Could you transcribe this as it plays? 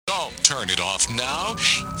turn it off now,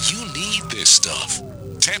 you need this stuff.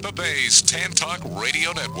 Tampa Bay's Tan Talk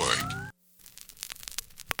Radio Network.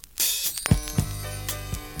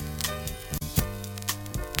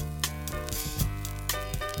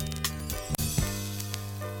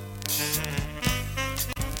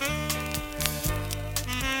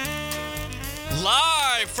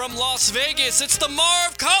 Live from Las Vegas, it's the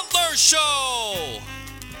Marv Cutler Show.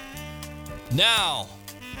 Now,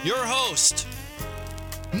 your host,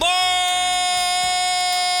 Marv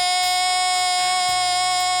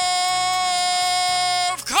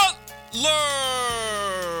Cutler.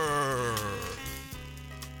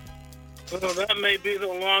 Well, that may be the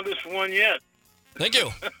longest one yet. Thank you.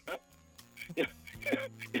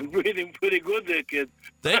 You're breathing pretty good there, kid.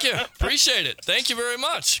 Thank you. Appreciate it. Thank you very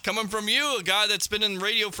much. Coming from you, a guy that's been in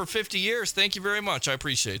radio for 50 years, thank you very much. I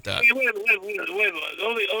appreciate that. Wait.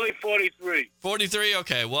 Only 43. 43?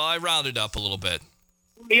 Okay. Well, I rounded up a little bit.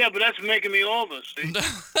 Yeah, but that's making me older, see?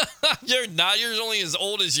 You're not. You're only as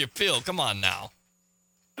old as you feel. Come on now.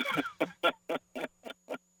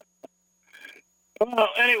 Well,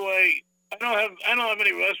 anyway, I don't have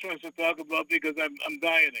any restaurants to talk about because I'm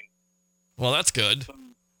dieting. Well, that's good.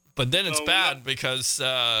 But then it's So, bad because,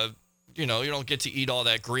 you don't get to eat all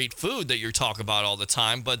that great food that you talk about all the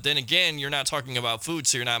time. But then again, you're not talking about food,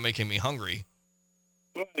 so you're not making me hungry.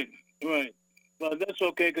 Right. But that's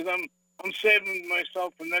okay because I'm saving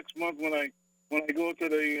myself for next month when I go to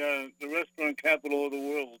the restaurant capital of the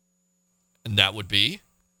world, And that would be?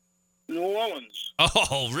 New Orleans.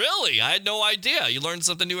 Oh, really? I had no idea. You learn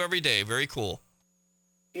something new every day. Very cool.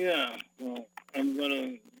 Yeah. Well, I'm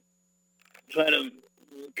gonna try to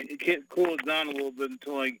cool it down a little bit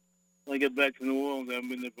until I get back to New Orleans. I've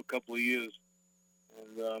been there for a couple of years.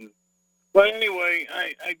 And but anyway,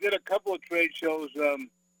 I did a couple of trade shows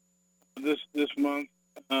this month.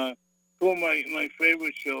 Two of my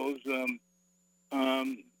favorite shows. One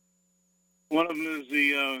of them is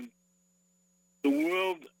the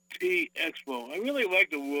World Tea Expo. I really like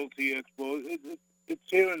the World Tea Expo. It's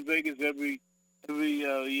here in Vegas every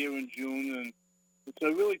year in June, and it's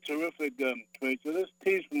a really terrific trade. So there's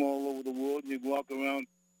teas from all over the world. You walk around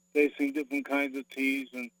tasting different kinds of teas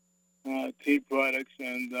and tea products.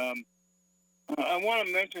 And I want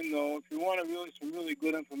to mention, though, if you want some really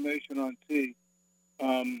good information on tea,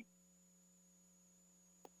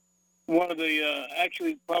 one of the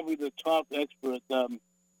actually probably the top expert,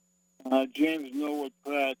 James Norwood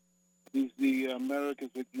Pratt. He's the America's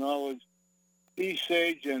acknowledged tea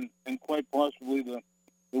sage and quite possibly the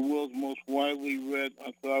world's most widely read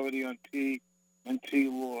authority on tea and tea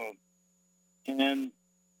law. And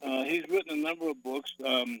he's written a number of books.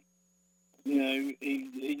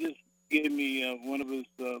 He just gave me one of his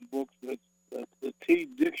books. That's the Tea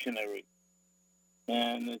Dictionary,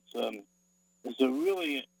 and it's a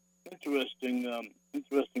really interesting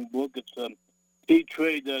book. It's tea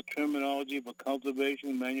trade terminology for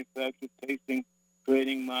cultivation, manufacture, tasting,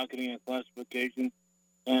 trading, marketing, and classification,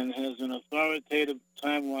 and has an authoritative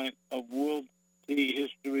timeline of world tea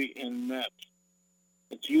history and maps.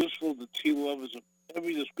 It's useful to tea lovers of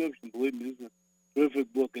every description. Believe me, this is a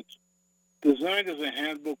terrific book. It's designed as a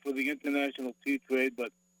handbook for the international tea trade,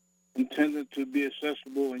 but intended to be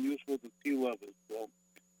accessible and useful to tea lovers. So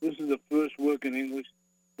this is the first work in English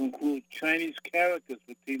to include Chinese characters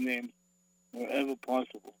for tea names wherever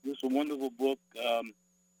possible. This is a wonderful book.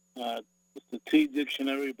 It's the Tea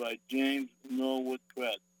Dictionary by James Norwood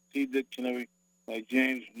Pratt. Tea Dictionary by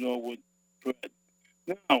James Norwood Pratt.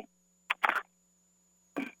 Now,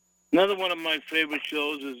 another one of my favorite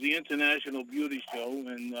shows is the International Beauty Show,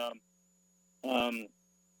 and I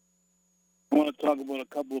want to talk about a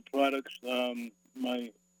couple of products.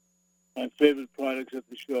 My favorite products at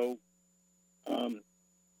the show. Of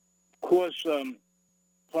course,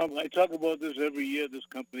 I talk about this every year. This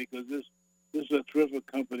company, because this is a terrific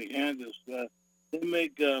company, Andis. They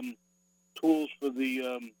make tools for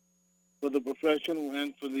the professional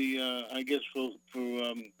and for the I guess for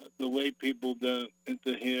the lay people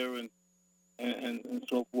into hair and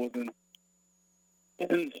so forth.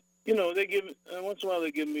 And they give once in a while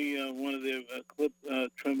they give me one of their clip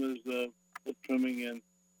trimmers, clip trimming, and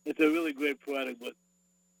it's a really great product. But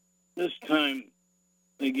this time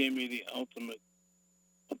they gave me the ultimate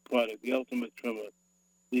product, the ultimate trimmer,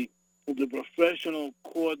 the professional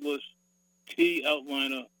cordless tea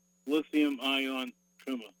outliner lithium-ion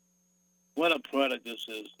trimmer. What a product this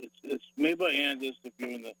is! It's made by Andis. If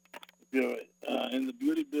you're in the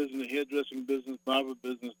beauty business, the hairdressing business, barber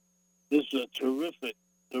business, this is a terrific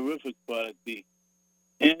product. The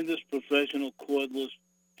Andis professional cordless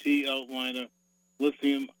tea outliner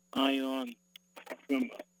lithium-ion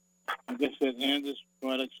trimmer. Like I said, Andis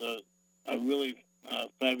products are are really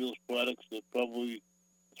fabulous products. They're probably,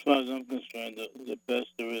 as far as I'm concerned, the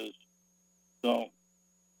best there is. So,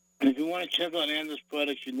 and if you want to check out Andis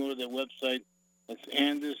products, you can go to their website. That's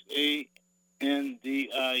Andis,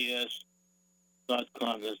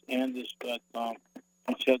 ANDIS.com. That's Andis.com,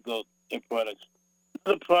 and check out their products.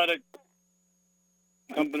 The product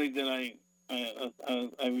company that I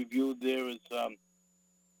reviewed there is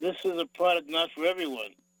this is a product not for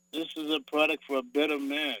everyone. This is a product for a better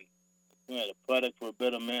man. Yeah, a product for a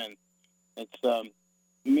better man. It's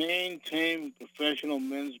maintain professional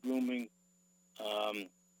men's grooming,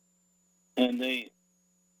 and they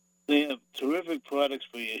have terrific products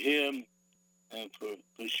for your hair and for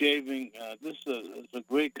shaving. This is a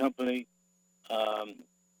great company. Um,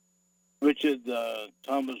 Richard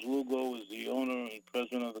Thomas Lugo is the owner and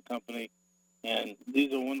president of the company, and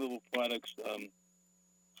these are wonderful products.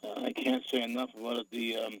 I can't say enough about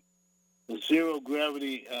it. The zero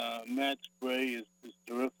gravity mat spray is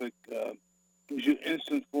terrific. Gives you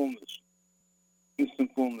instant fullness.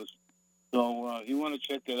 So you want to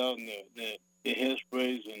check that out in their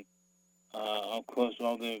hairsprays and of course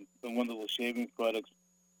all the wonderful shaving products.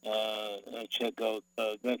 Check out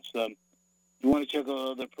that's you want to check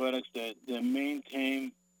out other products. They're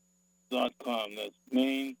Maintain.com. That's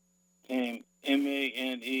Maintain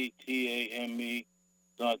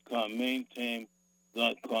MANETAME.com.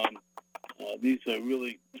 Maintain.com. These are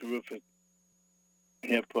really terrific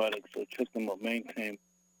hair products, so check them out.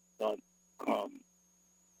 Maintain.com.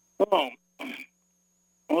 Oh,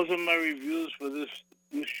 those are my reviews for this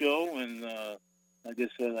show, and like I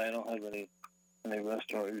said, I don't have any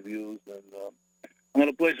restaurant reviews, and I'm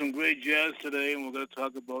going to play some great jazz today, and we're going to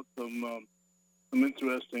talk about some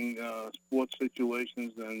interesting sports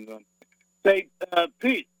situations. And say,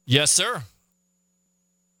 Pete. Yes, sir.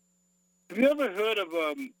 Have you ever heard of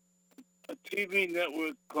a TV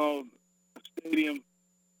network called Stadium?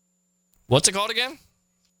 What's it called again?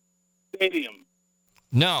 Stadium.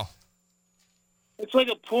 No. It's like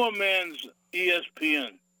a poor man's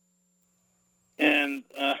ESPN, and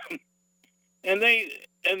they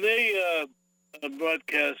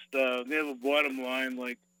broadcast. They have a bottom line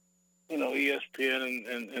like ESPN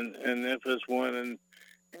and FS1,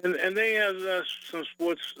 and they have some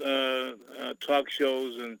sports talk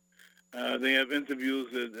shows, and they have interviews.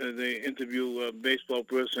 They interview baseball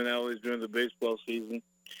personalities during the baseball season.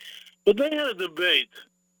 But they had a debate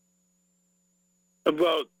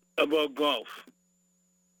about golf.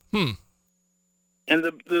 And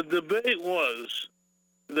the debate was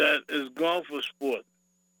that is golf a sport?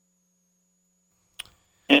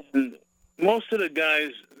 And most of the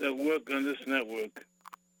guys that work on this network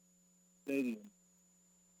said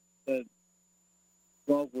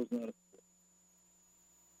golf was not a sport.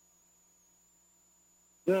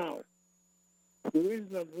 Now, the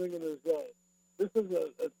reason I'm bringing this up, this is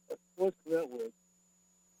a sports network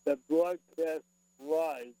that broadcasts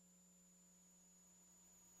live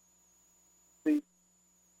the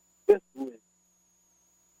fifth league.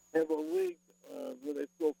 Have a league where they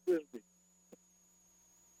throw frisbee.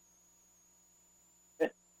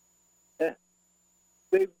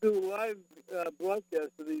 They do live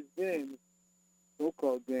broadcasts of these games,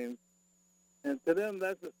 so-called games, and to them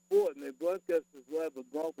that's a sport, and they broadcast this live,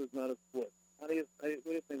 but golf is not a sport. What do you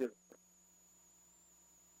think of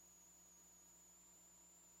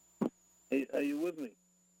it? Are you with me?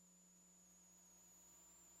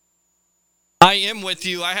 I am with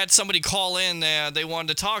you. I had somebody call in. They wanted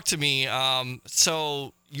to talk to me.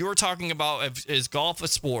 So you were talking about is golf a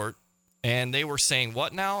sport, and they were saying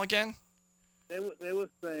what now again? They were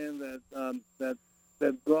saying that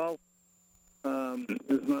golf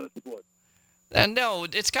is not a sport. And no,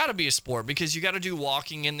 it's got to be a sport because you got to do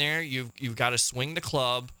walking in there. You've got to swing the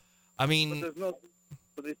club. I mean, but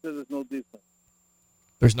they said there's no defense.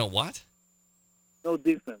 There's no what? No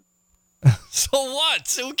defense. So what?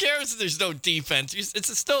 Who cares if there's no defense?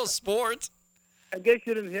 It's still a sport. I guess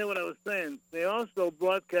you didn't hear what I was saying. They also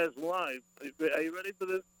broadcast live. Are you ready for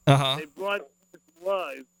this? Uh-huh. They broadcast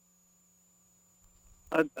live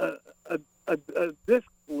a disc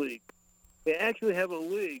league. They actually have a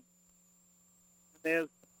league. They have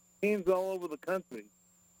teams all over the country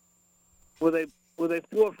where they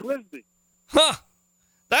throw a frisbee. Huh?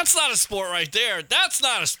 That's not a sport right there. That's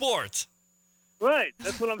not a sport. Right.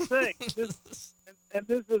 That's what I'm saying. And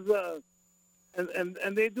this is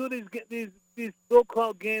and they do these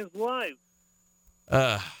so-called games live.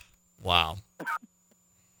 Wow.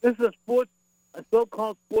 This is a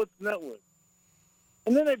so-called sports network.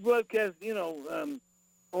 And then they broadcast,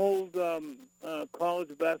 old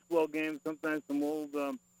college basketball games, sometimes some old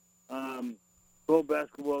pro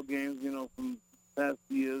basketball games, from past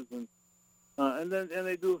years. And and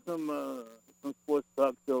they do some sports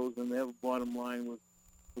talk shows, and they have a bottom line with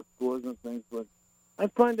scores and things. But I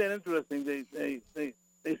find that interesting. They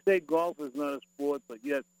say golf is not a sport, but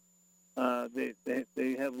yet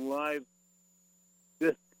they have live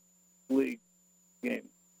disc league games.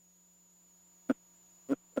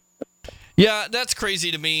 Yeah, that's crazy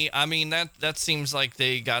to me. I mean, that seems like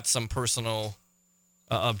they got some personal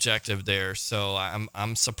objective there. So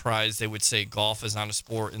I'm surprised they would say golf is not a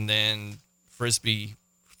sport, and then frisbee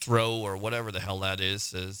throw or whatever the hell that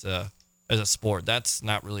is a sport. That's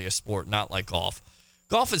not really a sport. Not like golf.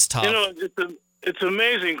 Golf is tough. It's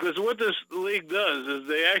amazing because what this league does is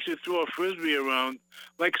they actually throw a frisbee around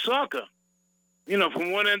like soccer.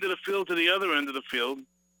 From one end of the field to the other end of the field.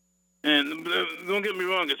 And don't get me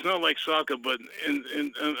wrong, it's not like soccer, but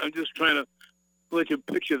I'm just trying to let you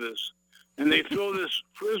picture this. And they throw this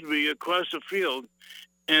frisbee across the field,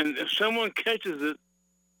 and if someone catches it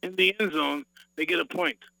in the end zone, they get a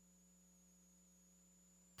point.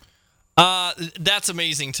 That's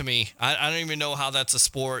amazing to me. I don't even know how that's a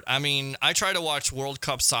sport. I mean, I try to watch World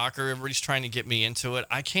Cup soccer. Everybody's trying to get me into it.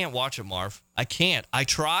 I can't watch it, Marv. I can't. I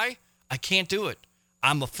try. I can't do it.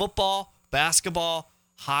 I'm a football, basketball,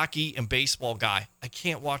 hockey, and baseball guy. I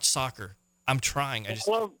can't watch soccer. I'm trying. I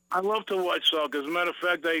love to watch soccer. As a matter of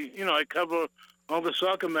fact, I cover all the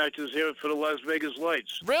soccer matches here for the Las Vegas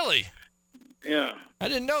Lights. Really? Yeah. I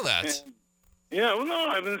didn't know that. Yeah, well, no,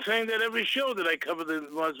 I've been saying that every show that I cover the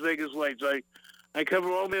Las Vegas Lights. I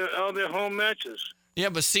cover all their home matches. Yeah,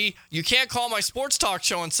 but see, you can't call my sports talk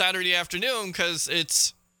show on Saturday afternoon because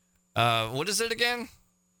it's what is it again?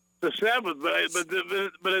 The Sabbath,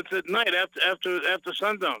 but it's at night after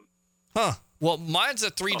sundown. Huh. Well, mine's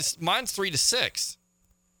at 3 to 6.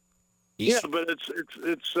 Yeah, but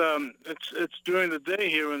it's during the day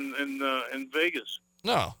here in Vegas.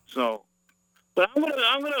 No. So, but I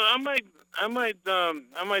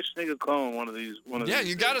might sneak a call on one of these. Yeah,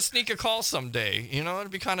 you got to sneak a call someday.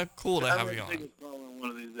 It'd be kind of cool to have you on. Sneak a call on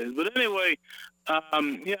one of these days. But anyway,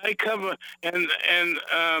 I cover and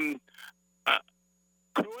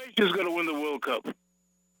Croatia's going to win the World Cup.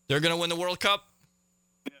 They're going to win the World Cup?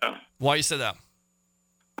 Yeah. Why you say that?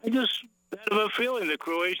 I just have a feeling that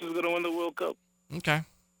Croatia's going to win the World Cup. Okay.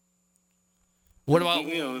 What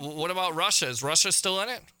about Russia? Is Russia still in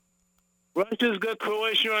it? Russia's got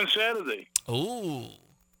Croatia on Saturday. Ooh.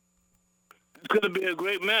 It's going to be a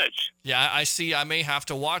great match. Yeah, I see. I may have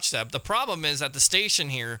to watch that. The problem is at the station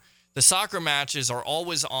here, the soccer matches are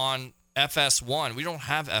always on FS1. We don't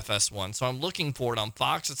have FS1, so I'm looking for it on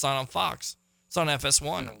Fox. It's not on Fox. It's on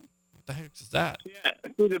FS1. What the heck is that? Yeah.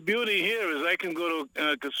 So the beauty here is I can go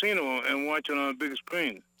to a casino and watch it on a big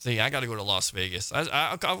screen. See, I got to go to Las Vegas.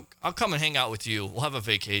 I'll come and hang out with you. We'll have a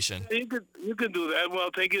vacation. Yeah, you could do that. Well,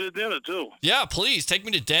 I'll take you to dinner too. Yeah, please take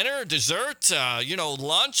me to dinner, dessert,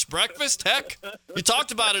 lunch, breakfast. Heck, you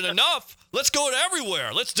talked about it enough. Let's go to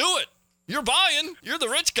everywhere. Let's do it. You're buying. You're the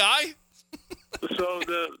rich guy. So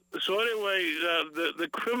anyway, the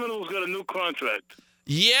criminal's got a new contract.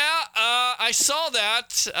 Yeah, I saw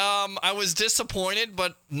that. I was disappointed,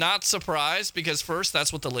 but not surprised because first,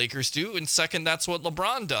 that's what the Lakers do, and second, that's what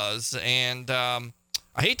LeBron does. And I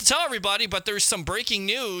hate to tell everybody, but there's some breaking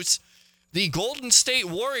news. The Golden State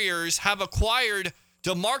Warriors have acquired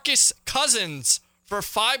DeMarcus Cousins for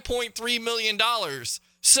 $5.3 million.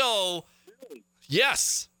 So,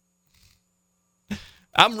 yes.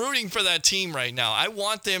 I'm rooting for that team right now. I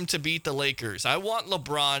want them to beat the Lakers. I want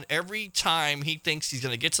LeBron every time he thinks he's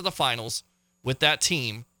going to get to the finals with that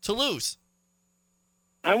team to lose.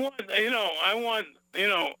 I hate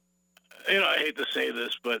to say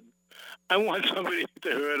this, but I want somebody to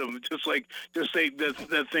hurt him, just like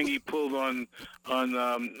that thing he pulled on with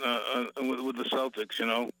the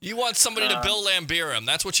Celtics. You want somebody to Bill Laimbeer him.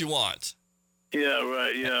 That's what you want. Yeah,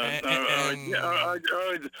 right. Yeah,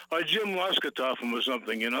 or Jim Loskatoff him or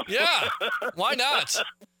something. Yeah, why not?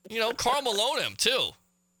 Karl Malone him too.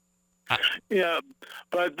 Yeah,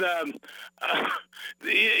 but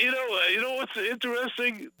you know what's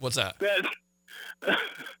interesting? What's that?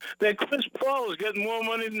 That Chris Paul is getting more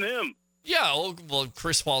money than him. Yeah, well,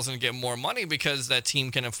 Chris Paul's going to get more money because that team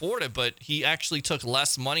can afford it, but he actually took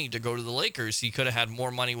less money to go to the Lakers. He could have had more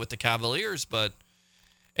money with the Cavaliers, but.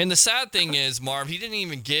 And the sad thing is, Marv, he didn't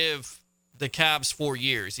even give the Cavs 4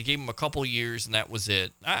 years. He gave them a couple years, and that was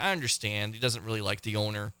it. I understand. He doesn't really like the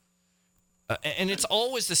owner. And it's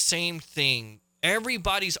always the same thing.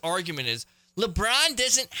 Everybody's argument is, LeBron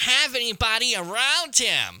doesn't have anybody around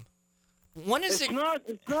him. It's not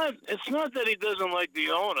that he doesn't like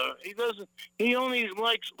the owner. He only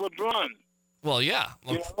likes LeBron. Well, yeah,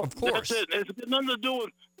 of course. That's it. It's got nothing to do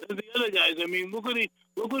with the other guys. I mean, look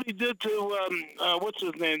Look what he did to what's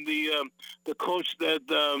his name, the coach that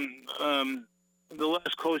the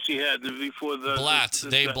last coach he had before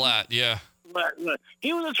Dave Blatt. Yeah, Blatt.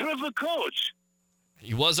 He was a terrific coach.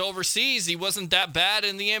 He was overseas. He wasn't that bad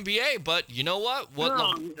in the NBA, but you know what? But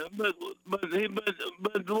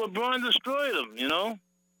LeBron destroyed him.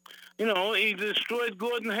 He destroyed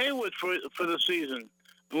Gordon Hayward for the season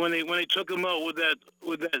when he took him out with that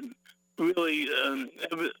really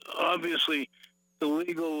obviously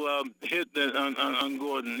illegal hit on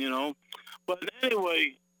Gordon. But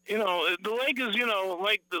anyway, the Lakers,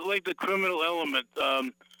 like the criminal element,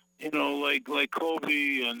 like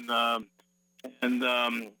Kobe and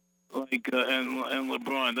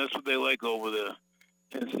LeBron. That's what they like over there.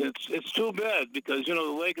 It's too bad because the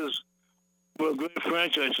Lakers were a great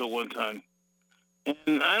franchise at one time,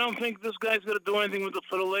 and I don't think this guy's going to do anything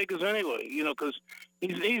for the Lakers anyway. Because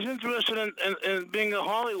he's interested in being a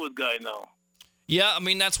Hollywood guy now. Yeah, I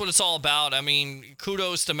mean, that's what it's all about. I mean,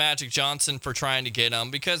 kudos to Magic Johnson for trying to get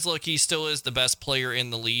him because, look, he still is the best player in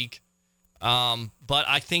the league. But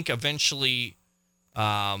I think eventually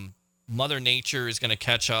Mother Nature is going to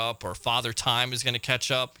catch up or Father Time is going to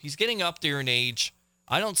catch up. He's getting up there in age.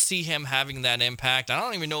 I don't see him having that impact. I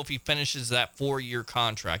don't even know if he finishes that 4-year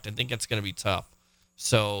contract. I think it's going to be tough.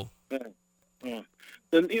 So, yeah.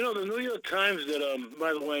 The New York Times that,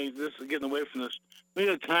 by the way, this is getting away from this. New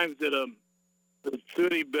York Times that the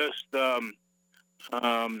 30 best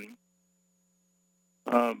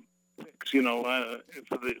picks,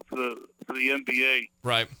 for the NBA.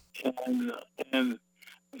 Right. And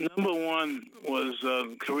number one was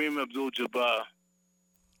Kareem Abdul-Jabbar.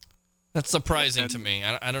 That's surprising to me.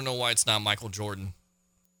 I don't know why it's not Michael Jordan.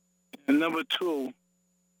 And number two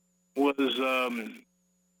was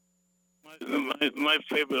my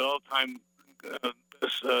favorite all-time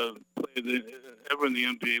best player ever in the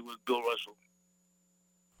NBA was Bill Russell.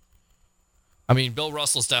 I mean, Bill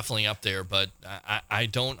Russell's definitely up there, but I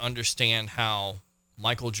don't understand how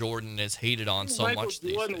Michael Jordan is hated on so much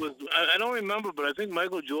these days. I don't remember, but I think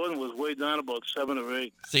Michael Jordan was way down about 7 or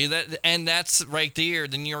 8. See, that's right there.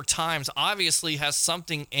 The New York Times obviously has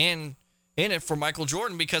something in it for Michael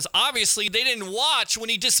Jordan because obviously they didn't watch when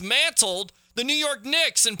he dismantled the New York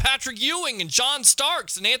Knicks and Patrick Ewing and John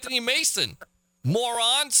Starks and Anthony Mason.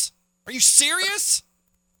 Morons. Are you serious?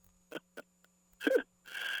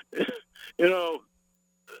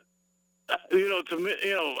 To me,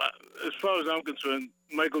 as far as I'm concerned,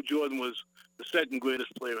 Michael Jordan was the second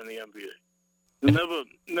greatest player in the NBA.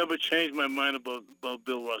 Never changed my mind about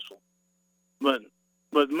Bill Russell. But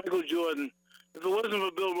Michael Jordan, if it wasn't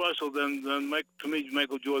for Bill Russell, then to me,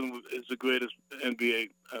 Michael Jordan is the greatest NBA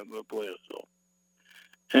player. So,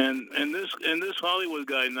 and this Hollywood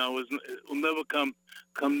guy now will never come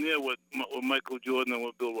near what Michael Jordan and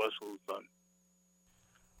what Bill Russell has done.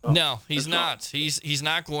 No, he's not. He's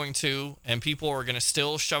not going to, and people are going to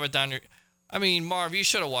still shove it down your. I mean, Marv, you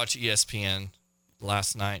should have watched ESPN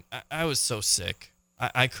last night. I was so sick.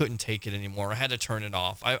 I couldn't take it anymore. I had to turn it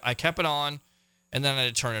off. I kept it on, and then I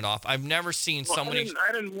had to turn it off. I've never seen somebody.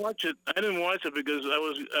 I didn't watch it. I didn't watch it because I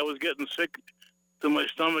was getting sick to my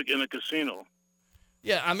stomach in a casino.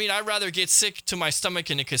 Yeah, I mean, I'd rather get sick to my stomach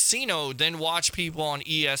in a casino than watch people on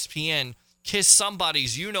ESPN kiss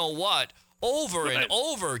somebody's you-know-what over and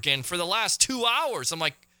over again for the last 2 hours. I'm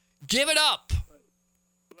like, give it up.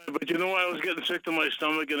 But you know why I was getting sick to my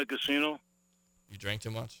stomach in a casino? You drank too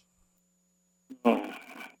much? Oh.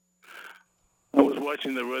 I was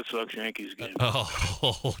watching the Red Sox-Yankees game.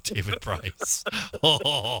 Oh, David Price.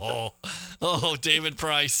 Oh, David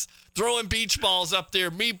Price. Throwing beach balls up there,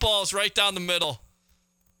 meatballs right down the middle.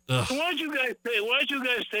 Ugh. Why don't you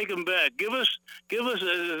guys take him back? Give us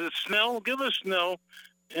Snell. Give us Snell.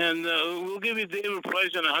 And we'll give you David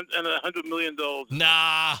Price and $100 million.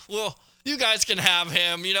 Nah, well, you guys can have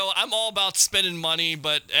him. I'm all about spending money,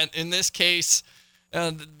 but in this case,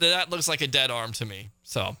 that looks like a dead arm to me.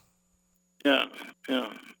 So, yeah. He's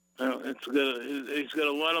got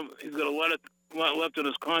a lot left in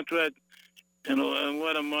his contract, and a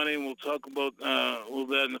lot of money. And we'll talk about all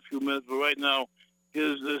that in a few minutes. But right now,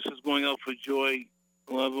 this is going out for Joy,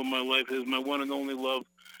 love of my life. Is my one and only love.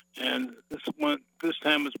 And this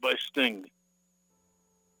time it's by Sting.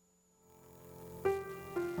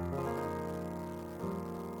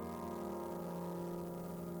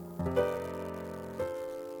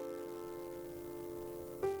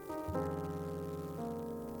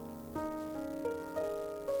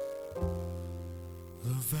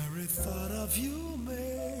 The very thought of you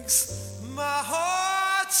makes my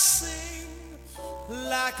heart sing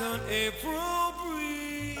like an April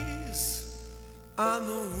breeze on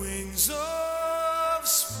the wings of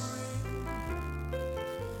spring.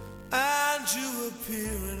 you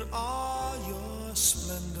appear in all your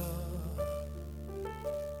splendor.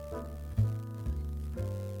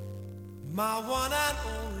 My one and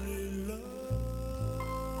only love.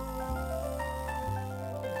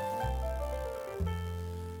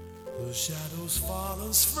 The shadows fall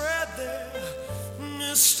and spread their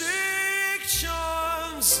mystic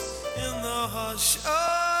charms in the hush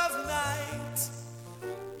of night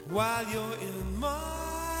while you're in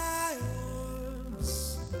my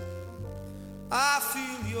arms. I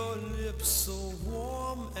feel your lips so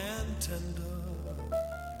warm and tender.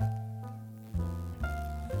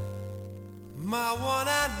 My one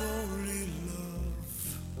and only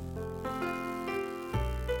love.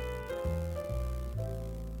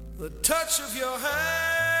 The touch of your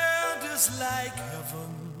hand is like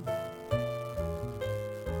heaven,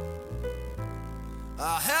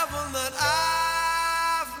 a heaven that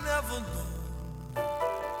I've never known.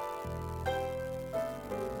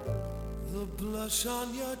 The blush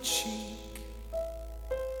on your cheek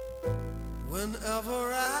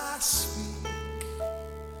whenever I speak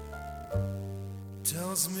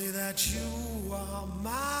tells me that you are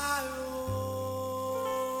my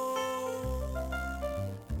own.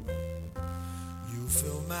 You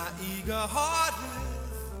fill my eager heart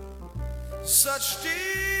with such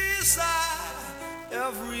desire.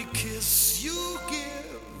 Every kiss you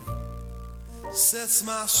give sets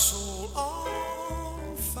my soul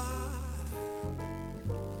on fire.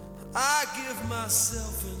 I give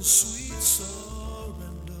myself in sweet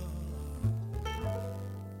surrender.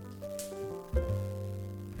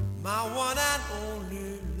 My one and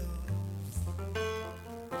only love.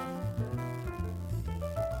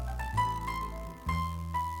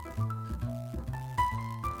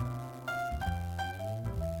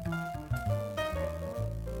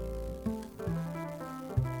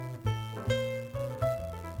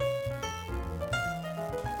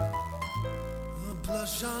 The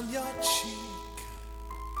blush on your cheek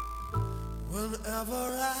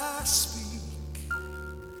whenever I speak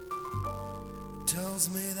tells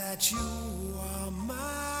me that you are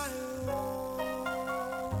my own.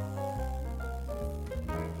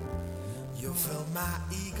 You fill my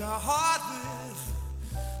eager heart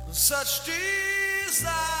with such desire.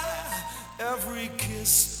 Every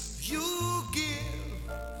kiss you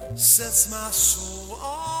give sets my soul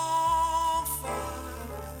on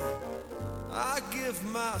fire. I give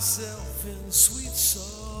myself in sweet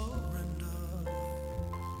surrender.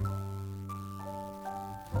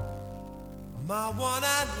 My one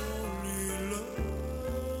and only love.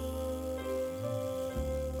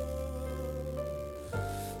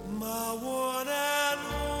 My one and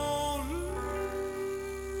only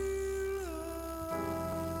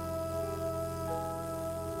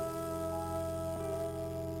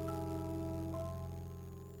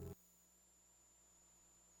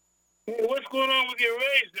Hey, what's going on with your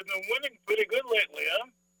Rays? They've been winning pretty good lately, huh?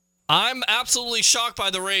 I'm absolutely shocked by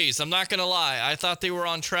the Rays. I'm not going to lie. I thought they were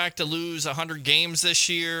on track to lose 100 games this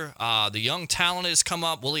year. The young talent has come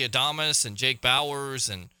up, Willie Adames and Jake Bowers,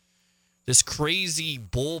 and this crazy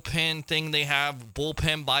bullpen thing they have,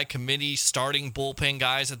 bullpen by committee, starting bullpen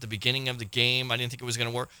guys at the beginning of the game. I didn't think it was going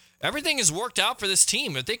to work. Everything has worked out for this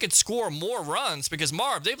team. If they could score more runs, because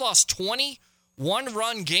Marv, they've lost 20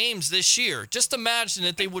 one-run games this year. Just imagine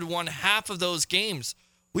if they would have won half of those games.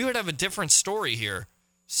 We would have a different story here.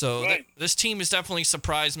 So Right. this team has definitely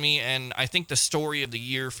surprised me, and I think the story of the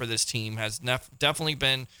year for this team has definitely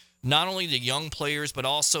been not only the young players, but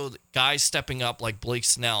also the guys stepping up like Blake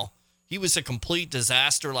Snell. He was a complete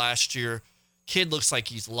disaster last year. Kid looks like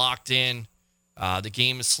he's locked in. The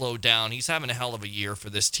game is slowed down. He's having a hell of a year for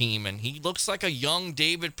this team, and he looks like a young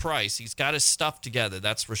David Price. He's got his stuff together,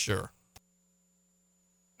 that's for sure.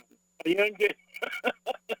 A young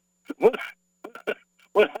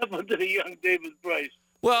what happened to the young David Price?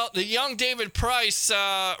 Well, the young David Price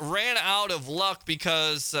ran out of luck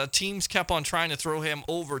because teams kept on trying to throw him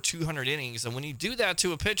over 200 innings. And when you do that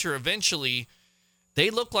to a pitcher, eventually they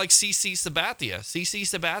look like CC Sabathia. CC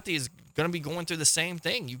Sabathia is going to be going through the same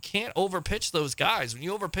thing. You can't overpitch those guys. When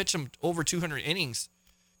you overpitch them over 200 innings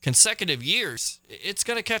consecutive years, it's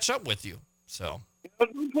going to catch up with you. So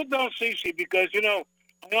Don't put down CC because,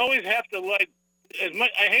 I always have to like, as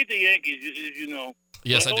much, I hate the Yankees, as you know.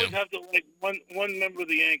 yes, I always do. have to like one member of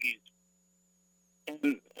the Yankees.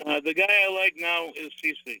 And the guy I like now is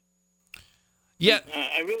CC. Yeah.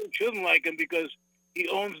 I really shouldn't like him because he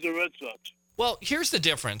owns the Red Sox. Well, here's the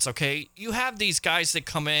difference, okay? You have these guys that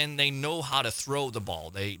come in, they know how to throw the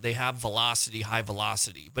ball. They have velocity, high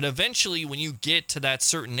velocity. But eventually, when you get to that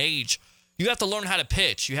certain age, you have to learn how to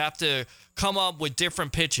pitch. You have to come up with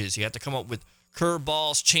different pitches. You have to come up with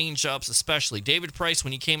curveballs, changeups, especially. David Price,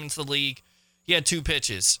 when he came into the league, he had 2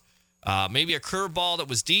 pitches. Maybe a curveball that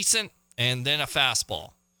was decent, and then a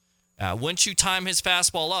fastball. Once you time his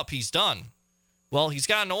fastball up, he's done. Well, he's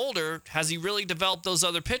gotten older. Has he really developed those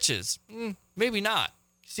other pitches? Maybe not.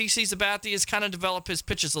 CC Sabathia has kind of developed his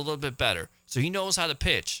pitches a little bit better, so he knows how to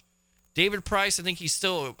pitch. David Price, I think he's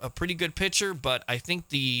still a pretty good pitcher, but I think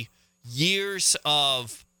the years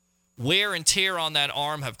of wear and tear on that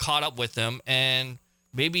arm have caught up with him, and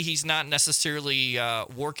maybe he's not necessarily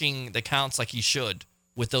working the counts like he should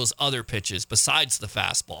with those other pitches besides the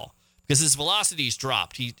fastball, because his velocity's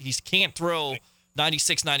dropped. He can't throw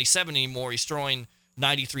 96, 97 anymore. He's throwing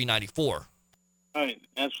 93, 94. Right,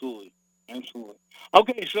 absolutely.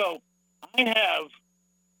 Okay, so I have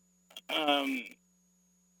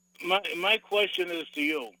my question is to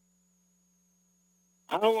you.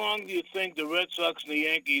 How long do you think the Red Sox and the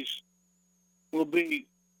Yankees will be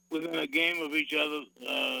within a game of each other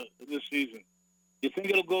this season? You think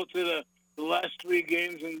it'll go to the last 3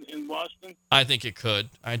 games in Boston? I think it could.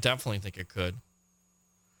 I definitely think it could.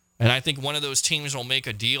 And I think one of those teams will make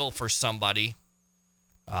a deal for somebody.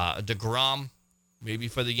 DeGrom, maybe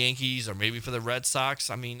for the Yankees or maybe for the Red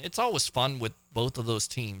Sox. I mean, it's always fun with both of those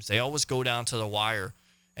teams. They always go down to the wire.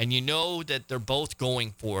 And you know that they're both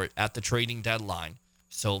going for it at the trading deadline.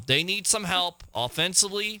 So if they need some help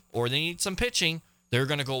offensively or they need some pitching, they're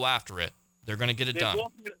going to go after it. They're going to get it done.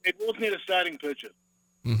 They both need a starting pitcher.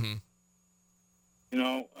 Mm-hmm. You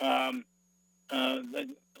know,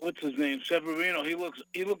 what's his name? Severino. He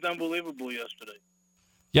looked unbelievable yesterday.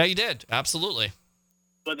 Yeah, he did. Absolutely.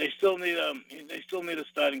 But they still need a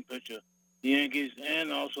starting pitcher, the Yankees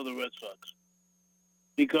and also the Red Sox,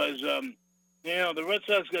 because the Red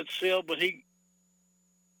Sox got Sale, but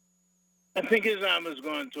I think his arm is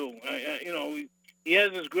gone too. He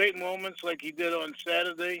has his great moments like he did on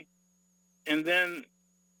Saturday, and then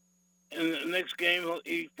in the next game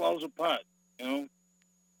he falls apart. You know,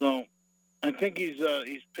 so I think he's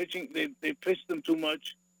pitching. They pitched him too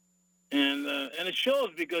much, and it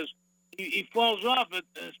shows because he falls off,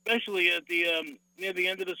 especially at the near the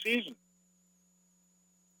end of the season.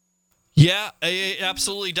 Yeah, it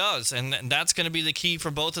absolutely does, and that's going to be the key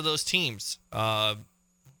for both of those teams. I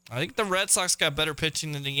think the Red Sox got better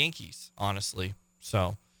pitching than the Yankees, honestly.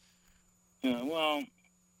 So, yeah, well,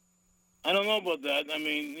 I don't know about that. I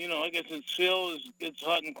mean, I guess it's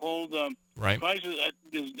hot and cold. right. Price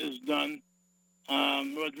is done.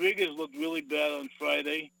 Rodriguez looked really bad on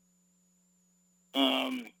Friday.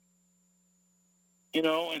 And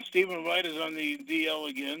Stephen Wright is on the DL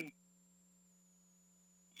again.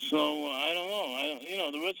 So I don't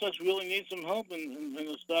know. The Red Sox really need some help in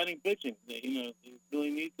the starting pitching. They really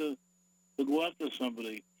need to go after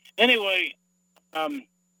somebody. Anyway, have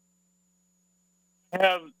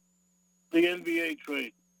the NBA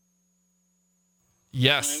trade.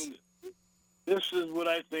 Yes. And this is what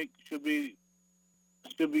I think should be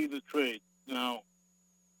the trade. Now,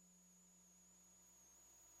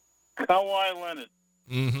 Kawhi Leonard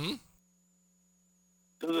Mm-hmm.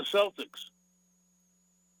 to the Celtics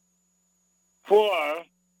for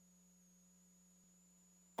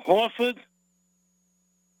Horford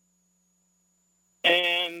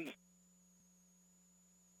and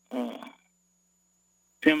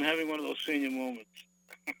I'm having one of those senior moments.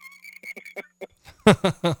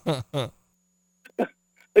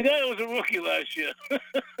 The guy was a rookie last year.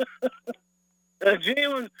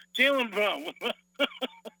 Jaylen Brown.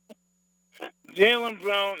 Jaylen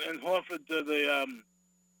Brown and Horford to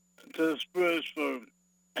the Spurs for.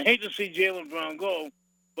 I hate to see Jaylen Brown go,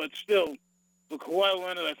 but still, for Kawhi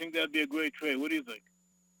Leonard, I think that'd be a great trade. What do you think?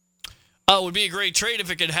 It would be a great trade if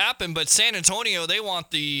it could happen, but San Antonio, they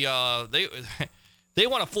want they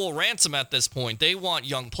want a full ransom at this point. They want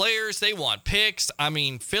young players. They want picks. I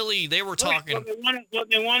mean, Philly, they were talking. Well,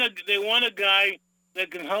 they want a guy that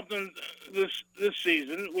can help them this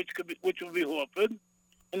season, which will be Horford,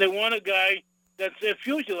 and they want a guy that's their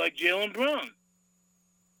future, like Jaylen Brown.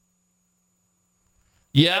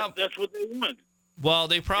 Yeah, that's what they want. Well,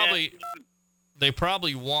 they probably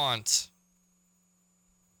want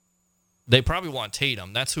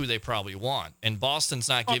Tatum. That's who they probably want, and Boston's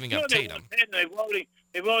not giving up Tatum. They've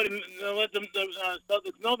already let them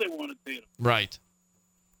Celtics know they wanted Tatum. Right.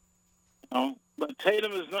 No, but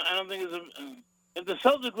Tatum is not. I don't think if the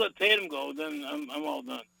Celtics let Tatum go, then I'm all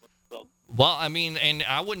done. Well, I mean, and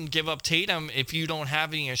I wouldn't give up Tatum if you don't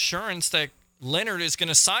have any assurance that Leonard is going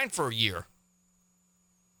to sign for a year.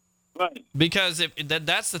 Right. Because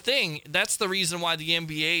that's the thing. That's the reason why the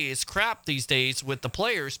NBA is crap these days with the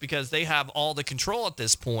players, because they have all the control at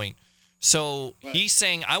this point. So He's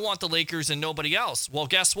saying, I want the Lakers and nobody else. Well,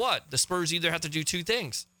 guess what? The Spurs either have to do two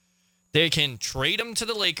things. They can trade him to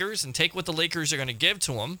the Lakers and take what the Lakers are going to give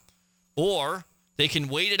to him, or they can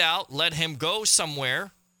wait it out, let him go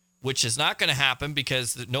somewhere, which is not going to happen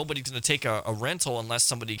because nobody's going to take a rental unless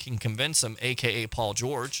somebody can convince him, a.k.a. Paul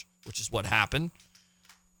George, which is what happened.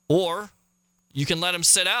 Or you can let him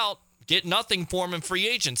sit out, get nothing for him in free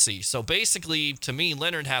agency. So basically, to me,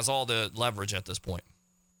 Leonard has all the leverage at this point.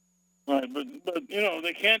 Right, but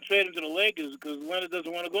they can't trade him to the Lakers because Leonard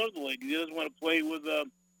doesn't want to go to the Lakers. He doesn't want to play with the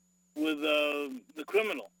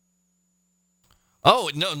criminal.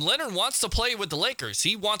 Oh, no, Leonard wants to play with the Lakers.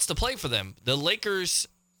 He wants to play for them. The Lakers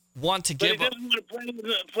want to give up. But he doesn't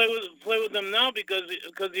want to play with them now because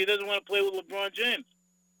he doesn't want to play with LeBron James.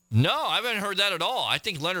 No, I haven't heard that at all. I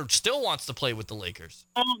think Leonard still wants to play with the Lakers.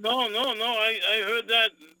 Oh, no. I heard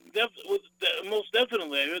that most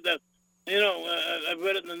definitely. I heard that. I've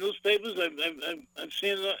read it in the newspapers. I've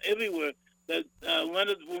seen it everywhere that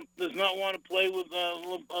Leonard does not want to play with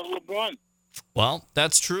LeBron. Well,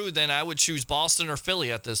 that's true. Then I would choose Boston or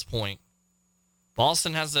Philly at this point.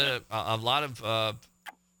 Boston has a lot of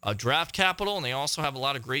draft capital, and they also have a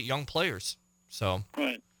lot of great young players. So,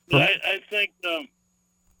 right. But I think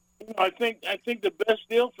the best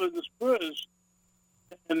deal for the Spurs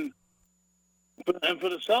and for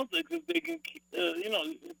the Celtics, if they can,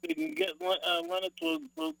 if they can get Leonard to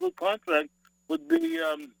a good contract, would be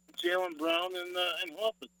Jaylen Brown and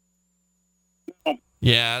Horford.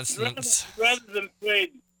 Yeah, rather than trade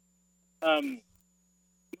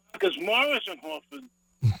Marcus Morris and Horford.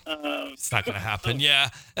 It's not going to happen. Yeah,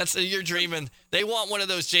 you're dreaming. They want one of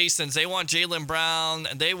those Jasons. They want Jaylen Brown,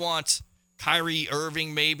 and they want Kyrie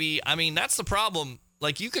Irving, maybe. I mean, that's the problem.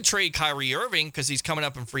 Like, you could trade Kyrie Irving because he's coming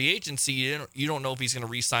up in free agency. You don't know if he's going to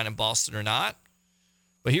re-sign in Boston or not.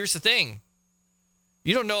 But here's the thing.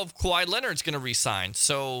 You don't know if Kawhi Leonard's going to re-sign.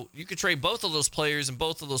 So you could trade both of those players, and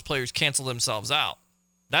both of those players cancel themselves out.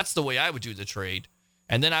 That's the way I would do the trade.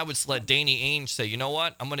 And then I would let Danny Ainge say, you know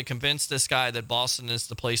what? I'm going to convince this guy that Boston is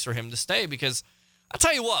the place for him to stay. Because I'll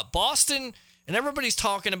tell you what, Boston, and everybody's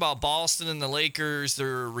talking about Boston and the Lakers.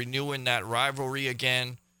 They're renewing that rivalry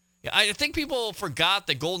again. I think people forgot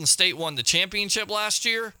that Golden State won the championship last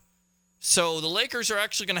year. So the Lakers are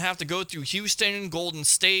actually going to have to go through Houston, Golden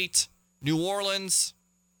State, New Orleans,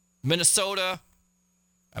 Minnesota.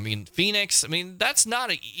 I mean, Phoenix. I mean, that's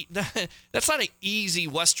not an easy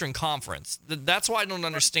Western Conference. That's why I don't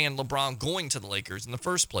understand LeBron going to the Lakers in the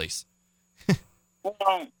first place.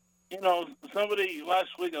 Well, somebody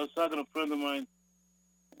last week, I was talking to a friend of mine,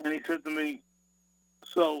 and he said to me,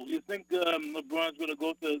 so you think LeBron's going to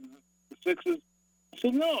go to the Sixers? I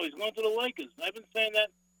said, no, he's going to the Lakers. I've been saying that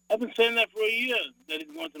for a year, that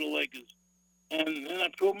he's going to the Lakers. And I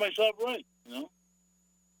proved myself right,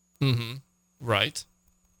 Mm-hmm. Right.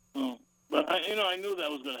 Oh, but I knew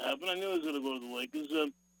that was going to happen. I knew he was going to go to the Lakers.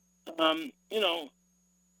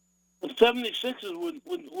 The 76ers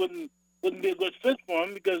wouldn't be a good fit for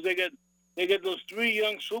him because they get those three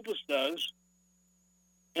young superstars,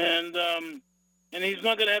 and he's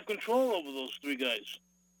not going to have control over those three guys.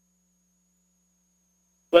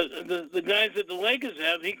 But the guys that the Lakers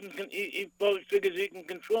have, he probably figures he can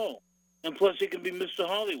control, and plus he can be Mr.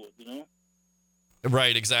 Hollywood,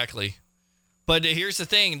 Right, exactly. But here's the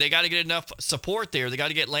thing. They got to get enough support there. They got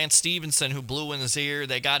to get Lance Stevenson, who blew in his ear.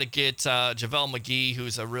 They got to get JaVale McGee,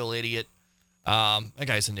 who's a real idiot. That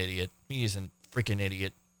guy's an idiot. He's a freaking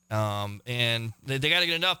idiot. And they got to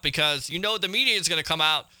get enough because, the media is going to come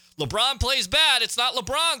out. LeBron plays bad. It's not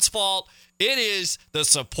LeBron's fault. It is the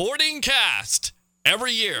supporting cast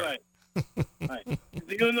every year. Right. Right.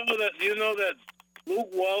 Do you know that Luke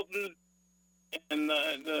Walton and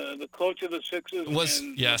the coach of the Sixers came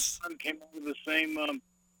out of the same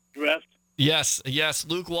draft? Yes.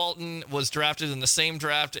 Luke Walton was drafted in the same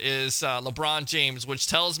draft as LeBron James, which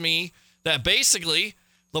tells me that basically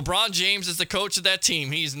LeBron James is the coach of that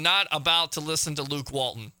team. He's not about to listen to Luke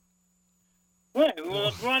Walton. Right.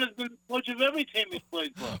 Well, LeBron has been the coach of every team he's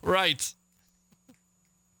played for. Right.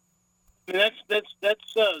 I mean, that's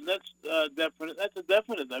definite. That's a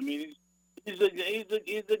definite. I mean, he's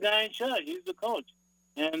the guy in charge. He's the coach,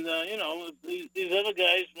 and these other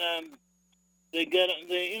guys, they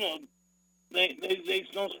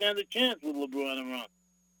don't stand a chance with LeBron around,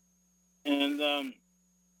 and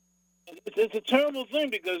it's a terrible thing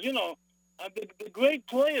because the great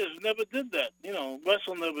players never did that.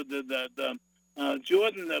 Russell never did that.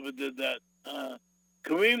 Jordan never did that.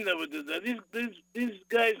 Kareem never did that. These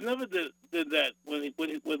guys never did that what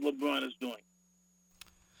LeBron is doing.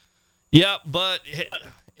 Yeah, but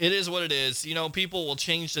it is what it is. People will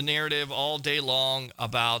change the narrative all day long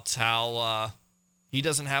about how he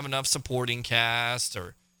doesn't have enough supporting cast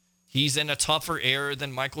or He's in a tougher era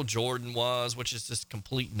than Michael Jordan was, which is just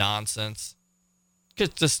complete nonsense.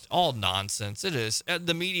 It's just all nonsense. It is.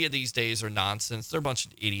 The media these days are nonsense. They're a bunch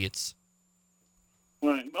of idiots.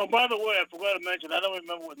 Right. Oh, by the way, I forgot to mention, I don't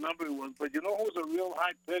remember what number it was, but you know who was a real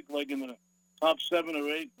high pick, like in the top 7 or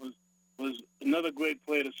 8, was another great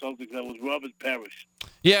player to Celtics. That was Robert Parrish.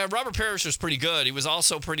 Yeah, Robert Parrish was pretty good. He was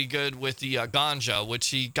also pretty good with the ganja, which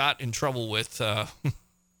he got in trouble with a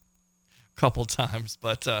couple times.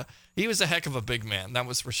 But he was a heck of a big man, that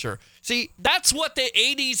was for sure. See, that's what the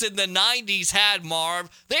 80s and the 90s had, Marv.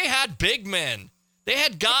 They had big men. They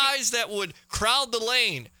had guys that would crowd the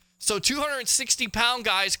lane. So 260-pound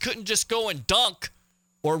guys couldn't just go and dunk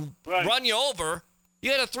or run you over.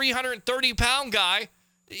 You had a 330-pound guy.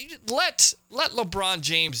 Let LeBron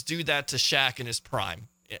James do that to Shaq in his prime.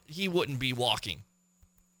 He wouldn't be walking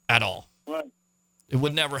at all. Right. It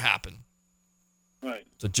would never happen. Right.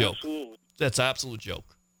 It's a joke. Absolutely. That's an absolute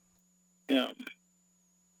joke. Yeah.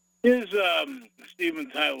 Here's Steven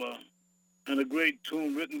Tyler and a great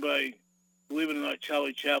tune written by, believe it or not,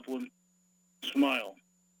 Charlie Chaplin, Smile.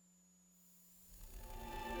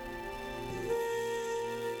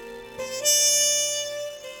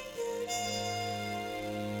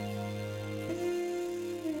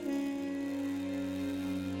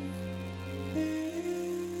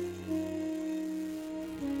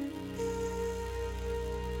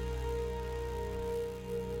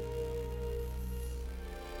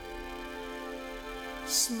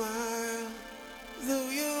 Smile, though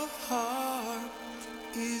your heart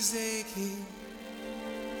is aching.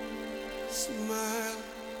 Smile,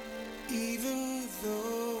 even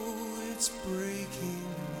though it's breaking.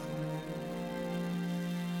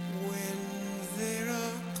 When there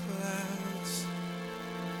are clouds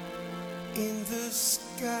in the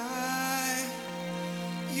sky,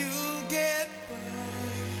 you'll get by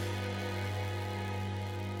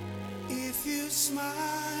if you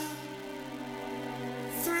smile.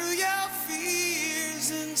 Through your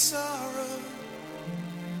fears and sorrow,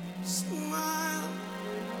 smile,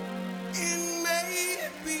 and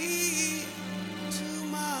maybe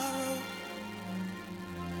tomorrow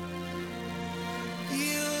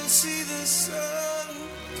you'll see the sun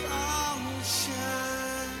come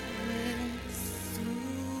shining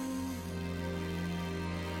through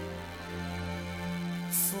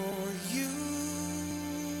for you.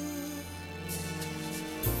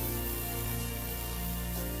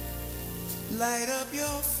 Light up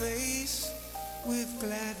your face with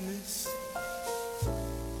gladness.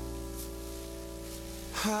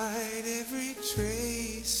 Hide every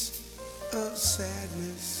trace of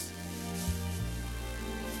sadness.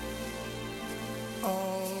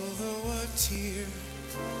 Although a tear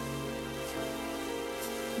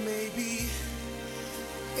may be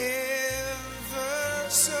ever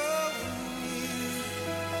so near,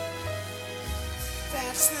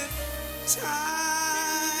 that's the time.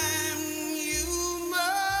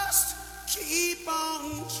 Keep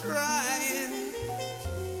on trying.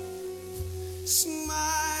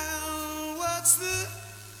 Smile, what's the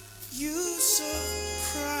use of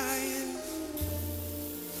crying?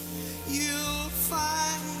 You'll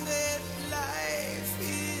find that life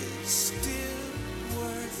is still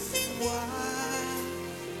worthwhile.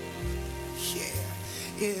 Yeah,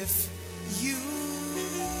 if you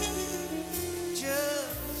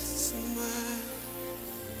just smile.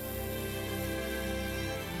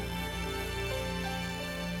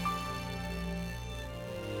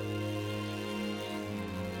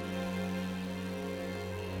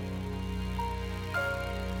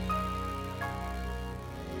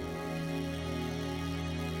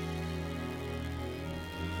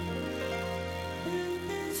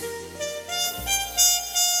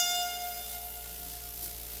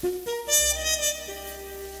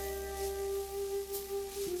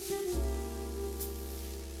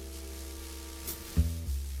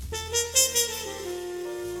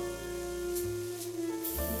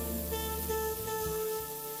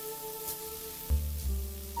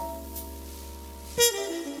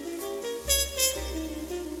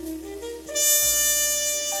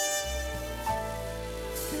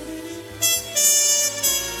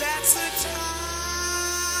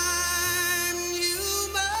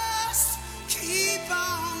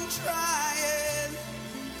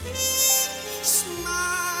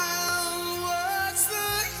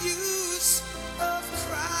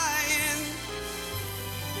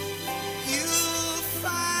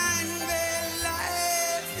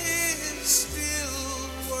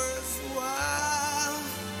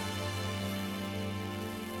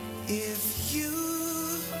 If you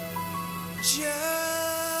just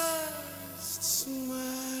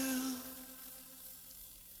smile.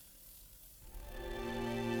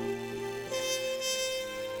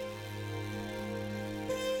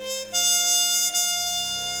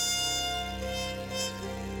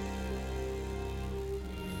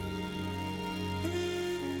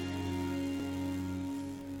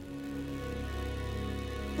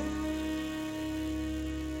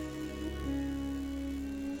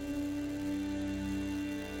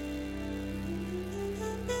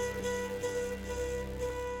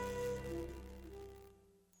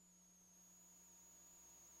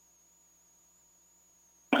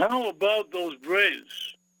 know about those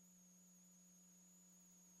Braves.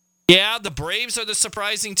 Yeah, the Braves are the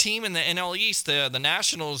surprising team in the NL East. The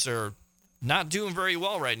Nationals are not doing very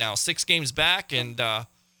well right now. 6 games back, and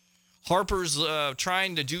Harper's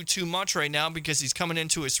trying to do too much right now because he's coming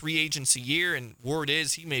into his free agency year, and word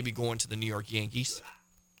is he may be going to the New York Yankees.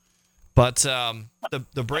 But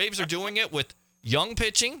the Braves are doing it with young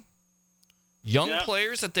pitching, young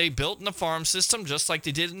players that they built in the farm system just like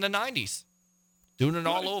they did in the 90s. Doing it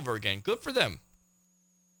all over again. Good for them.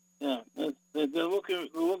 Yeah, they're looking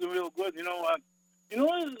real good. You know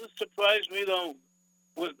what surprised me though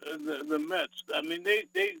with the Mets. I mean, they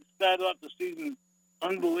started off the season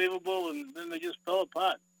unbelievable, and then they just fell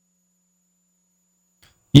apart.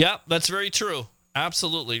 Yeah, that's very true.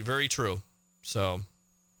 Absolutely, very true. So,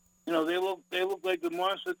 you know, they look like the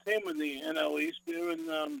monster team in the NL East there, and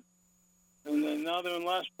then now they're in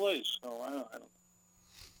last place. So I don't know.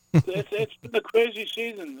 It's been a crazy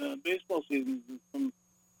season, baseball season. Some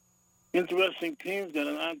interesting teams that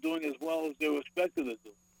are not doing as well as they're expected to do.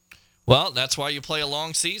 Well, that's why you play a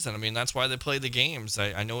long season. I mean, that's why they play the games.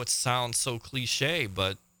 I know it sounds so cliche,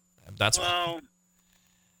 but that's well.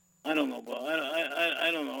 I don't know, Bob. I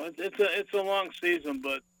don't know. It's a long season,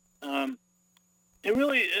 but it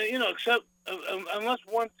really, except unless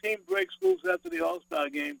one team breaks loose after the All-Star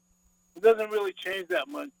game, it doesn't really change that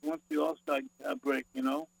much once the All-Star break.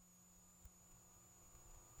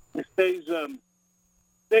 It stays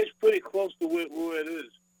pretty close to where it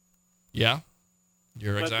is. Yeah,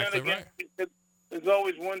 you're but exactly then again, right. There's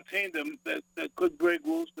always one team that could break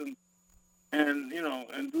loose and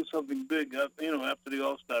do something big, after the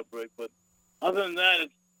All-Star break. But other than that,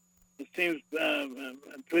 it seems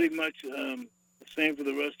pretty much the same for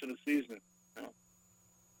the rest of the season.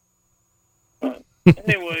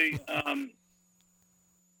 Anyway,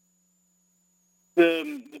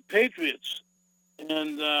 the Patriots.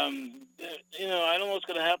 And, I don't know what's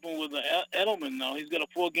going to happen with Edelman now. He's got a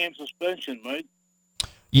 4-game suspension, right?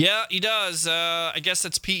 Yeah, he does. I guess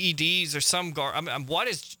it's PEDs or some why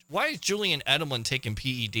is Julian Edelman taking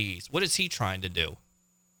PEDs? What is he trying to do?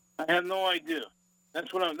 I have no idea.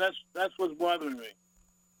 That's what's bothering me.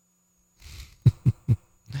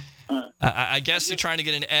 I guess you're trying to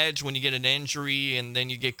get an edge when you get an injury, and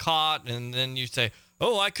then you get caught, and then you say,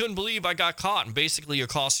 "Oh, I couldn't believe I got caught," and basically you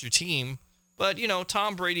cost your team. But,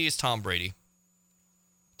 Tom Brady is Tom Brady.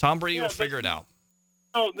 Tom Brady will figure it out.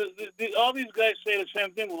 Oh, all these guys say the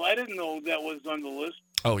same thing. Well, I didn't know that was on the list.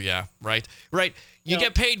 Oh, yeah, right. You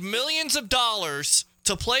get paid millions of dollars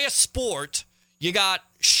to play a sport. You got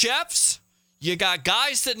chefs. You got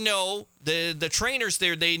guys that know, the trainers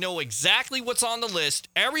there, they know exactly what's on the list.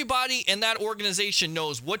 Everybody in that organization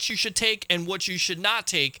knows what you should take and what you should not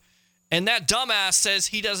take. And that dumbass says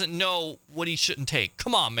he doesn't know what he shouldn't take.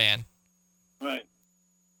 Come on, man. Right.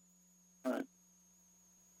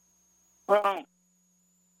 Well,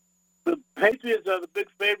 the Patriots are the big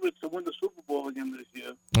favorites to win the Super Bowl again this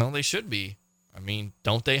year. Well, they should be. I mean,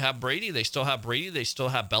 don't they have Brady? They still have Brady. They still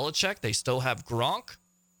have Belichick. They still have Gronk.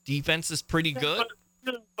 Defense is pretty good.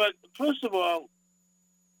 But first of all,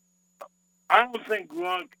 I don't think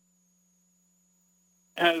Gronk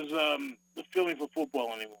has the feeling for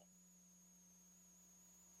football anymore.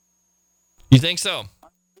 You think so?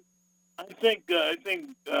 I think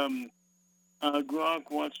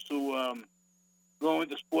Gronk wants to go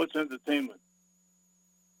into sports entertainment.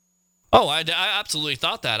 Oh, I absolutely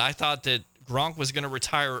thought that. I thought that Gronk was going to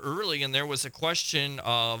retire early, and there was a question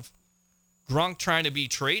of Gronk trying to be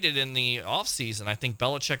traded in the offseason. I think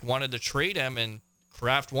Belichick wanted to trade him, and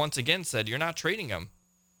Kraft once again said, "You're not trading him."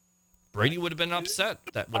 Brady would have been upset.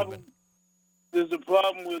 There's a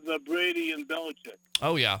problem with Brady and Belichick.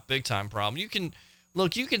 Oh, yeah, big-time problem. You can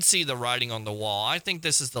see the writing on the wall. I think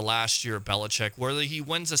this is the last year of Belichick. Whether he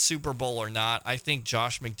wins a Super Bowl or not, I think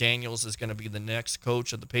Josh McDaniels is going to be the next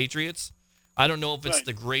coach of the Patriots. I don't know if it's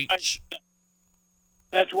the great...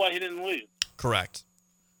 That's why he didn't leave. Correct.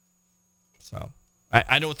 So,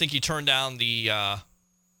 I don't think he turned down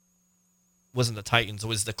wasn't the Titans, it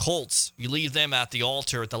was the Colts. You leave them at the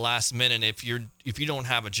altar at the last minute if you don't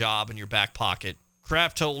have a job in your back pocket.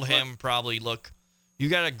 Kraft told him probably, look, you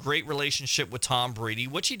got a great relationship with Tom Brady,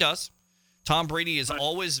 which he does. Tom Brady has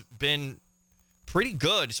always been pretty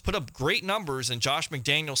good. He's put up great numbers in Josh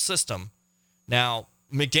McDaniels' system. Now,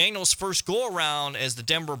 McDaniels' first go-around as the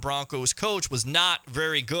Denver Broncos coach was not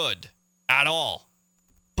very good at all.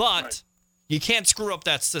 But you can't screw up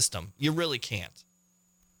that system. You really can't,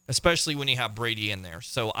 especially when you have Brady in there.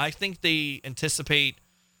 So I think they anticipate,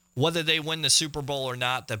 whether they win the Super Bowl or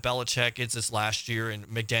not, that Belichick is his last year and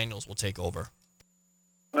McDaniels will take over.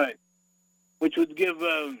 Right. Which would give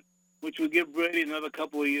which would give Brady another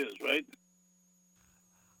couple of years, right?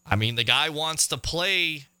 I mean, the guy wants to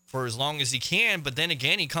play for as long as he can, but then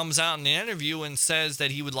again, he comes out in an interview and says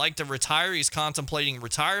that he would like to retire. He's contemplating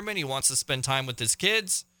retirement. He wants to spend time with his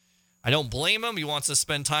kids. I don't blame him. He wants to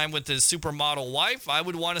spend time with his supermodel wife. I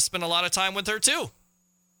would want to spend a lot of time with her too.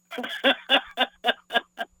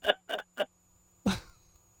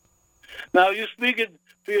 Now, are you speaking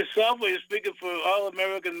for yourself or are you speaking for all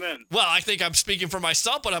American men? Well, I think I'm speaking for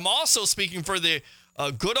myself, but I'm also speaking for the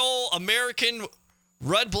good old American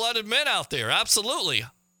red-blooded men out there. Absolutely.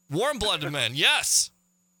 Warm-blooded men, yes.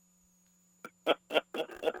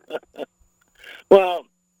 Well,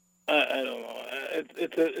 I don't know.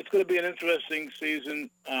 It's going to be an interesting season.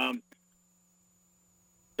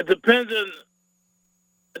 It depends on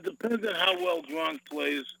how well Gronk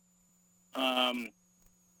plays.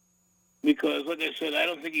 Because, like I said, I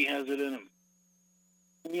don't think he has it in him.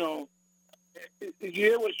 You know, did you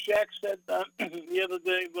hear what Shaq said the other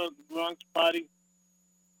day about Gronk's party?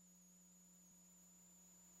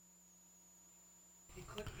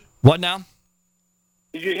 What now?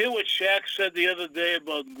 Did you hear what Shaq said the other day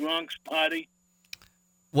about Gronk's party?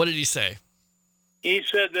 What did he say? He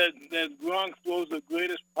said that Gronk throws the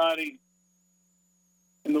greatest party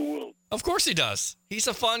in the world. Of course he does. He's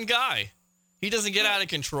a fun guy. He doesn't get out of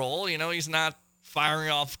control. You know, he's not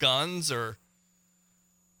firing off guns or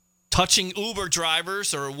touching Uber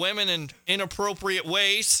drivers or women in inappropriate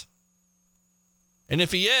ways. And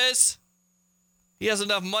if he is, he has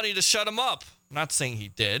enough money to shut him up. I'm not saying he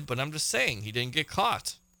did, but I'm just saying he didn't get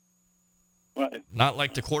caught. Right. Not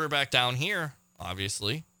like the quarterback down here,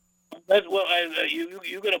 obviously. That's well.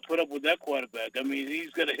 You got to put up with that quarterback. I mean,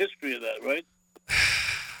 he's got a history of that, right?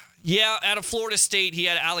 Yeah, out of Florida State, he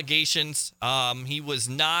had allegations. He was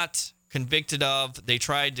not convicted of. They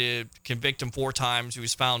tried to convict him 4 times. He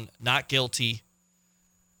was found not guilty.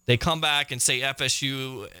 They come back and say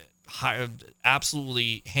FSU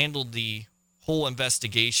absolutely handled the whole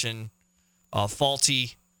investigation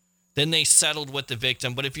faulty. Then they settled with the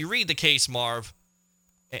victim. But if you read the case, Marv,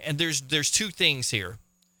 and there's 2 things here.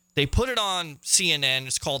 They put it on CNN.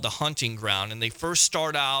 It's called The Hunting Ground. And they first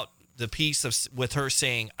start out the piece with her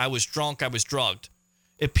saying, I was drunk, I was drugged.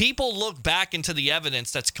 If people look back into the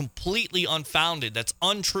evidence, that's completely unfounded. That's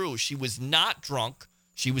untrue. She was not drunk.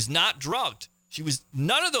 She was not drugged. She was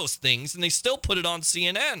none of those things. And they still put it on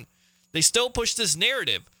CNN. They still push this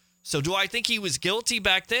narrative. So do I think he was guilty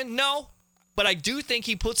back then? No. But I do think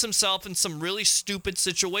he puts himself in some really stupid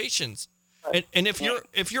situations. And if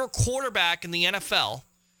you're a quarterback in the NFL,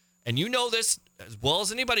 and you know this as well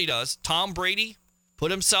as anybody does, Tom Brady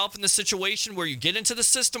put himself in the situation where you get into the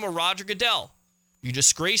system of Roger Goodell. You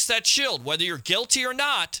disgrace that shield. Whether you're guilty or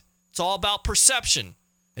not, it's all about perception.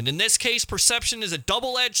 And in this case, perception is a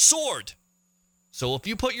double-edged sword. So if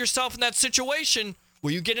you put yourself in that situation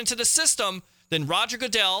where you get into the system, then Roger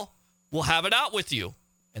Goodell will have it out with you.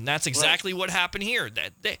 And that's exactly what happened here.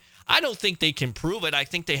 I don't think they can prove it. I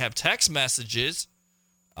think they have text messages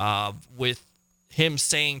with him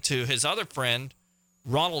saying to his other friend,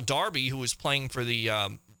 Ronald Darby, who was playing for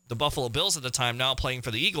the Buffalo Bills at the time, now playing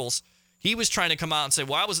for the Eagles. He was trying to come out and say,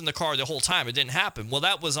 well, I was in the car the whole time. It didn't happen. Well,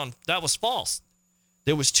 that was false.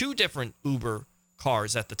 There was 2 different Uber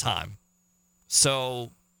cars at the time.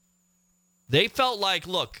 So they felt like,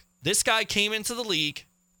 look, this guy came into the league.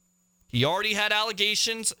 He already had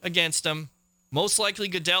allegations against him. Most likely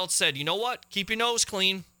Goodell said, you know what? Keep your nose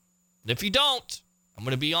clean. And if you don't, I'm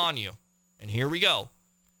going to be on you. And here we go.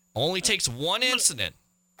 Only takes 1 incident.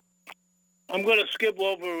 I'm going to skip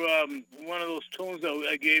over one of those tunes that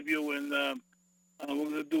I gave you, and we're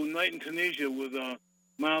going to do Night in Tunisia with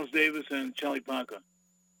Miles Davis and Charlie Parker.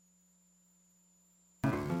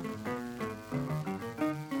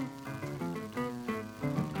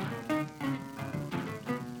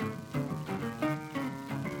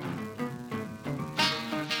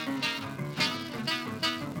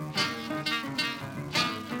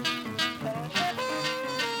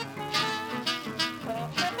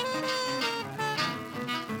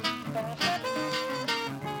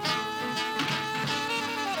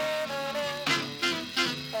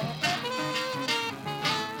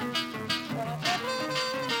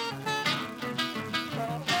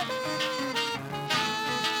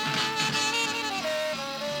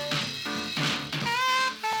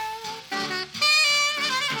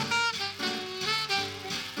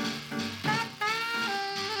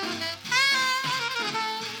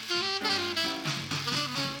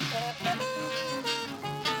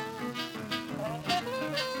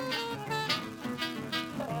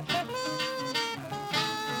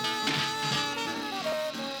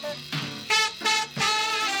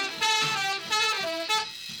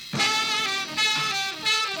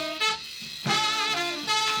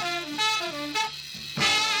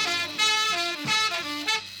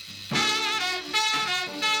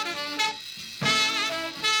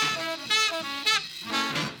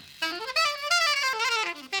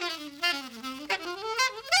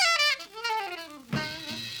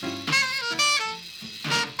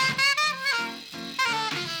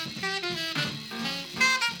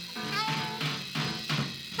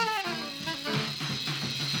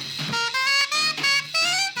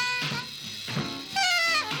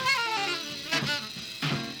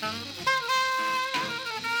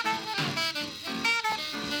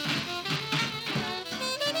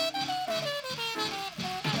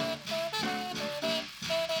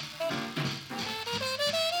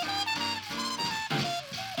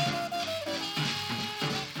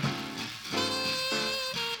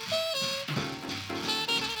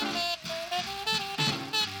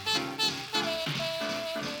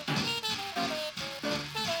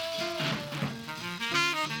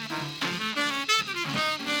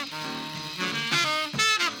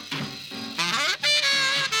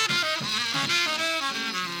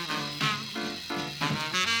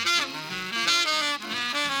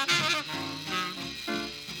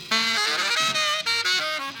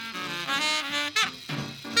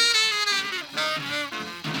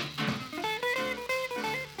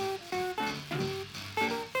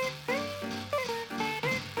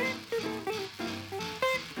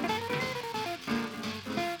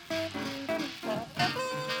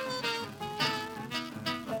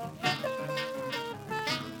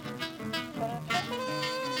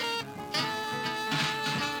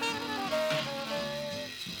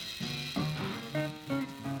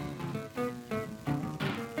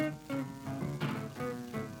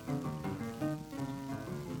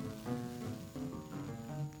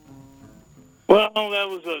 Well, that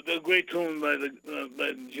was a great tune by the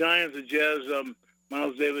Giants, the Jazz,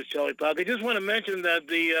 Miles Davis, Charlie Parker. I just want to mention that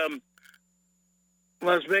the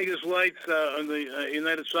Las Vegas Lights on the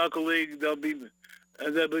United Soccer League, they'll be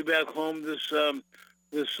back home this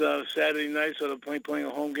Saturday night, so they're playing a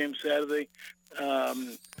home game Saturday.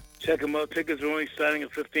 Check them out. Tickets are only starting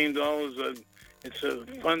at $15. It's a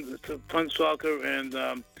fun soccer,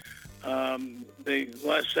 and they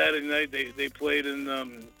last Saturday night they played in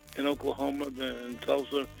Oklahoma, in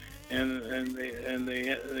Tulsa, and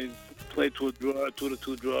they played to a draw,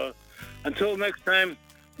 2-2 draw. Until next time,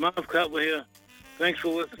 Marv Cutler here. Thanks for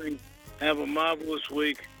listening. Have a marvelous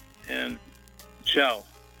week, and ciao.